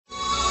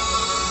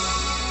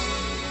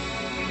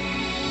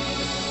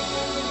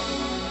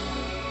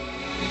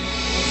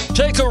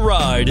Take a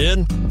ride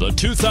in the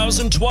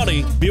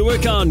 2020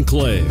 Buick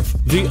Enclave.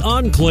 The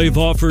Enclave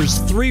offers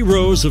 3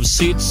 rows of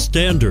seats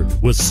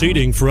standard with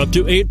seating for up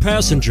to 8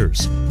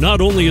 passengers. Not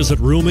only is it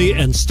roomy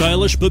and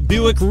stylish, but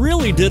Buick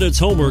really did its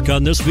homework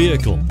on this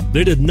vehicle.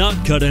 They did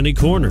not cut any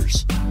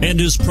corners and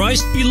is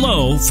priced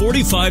below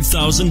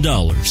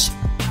 $45,000.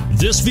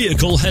 This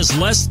vehicle has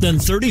less than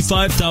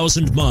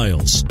 35,000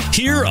 miles.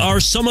 Here are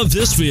some of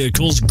this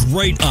vehicle's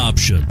great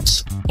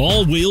options: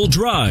 all-wheel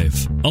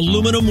drive,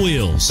 aluminum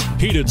wheels,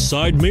 heated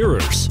side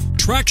mirrors,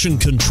 traction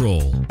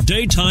control,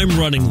 daytime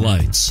running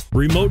lights,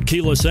 remote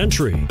keyless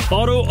entry,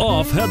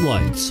 auto-off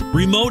headlights,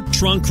 remote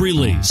trunk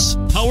release,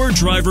 power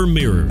driver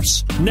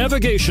mirrors,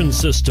 navigation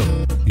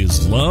system.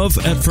 Is love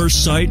at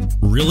first sight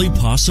really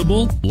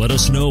possible? Let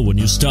us know when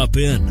you stop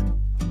in.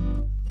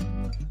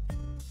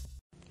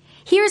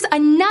 Here's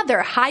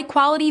another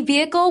high-quality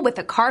vehicle with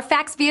a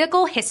Carfax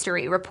Vehicle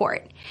History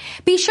Report.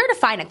 Be sure to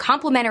find a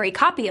complimentary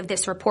copy of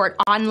this report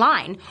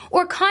online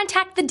or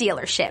contact the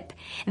dealership.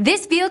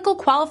 This vehicle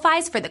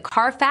qualifies for the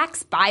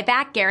Carfax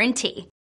Buyback Guarantee.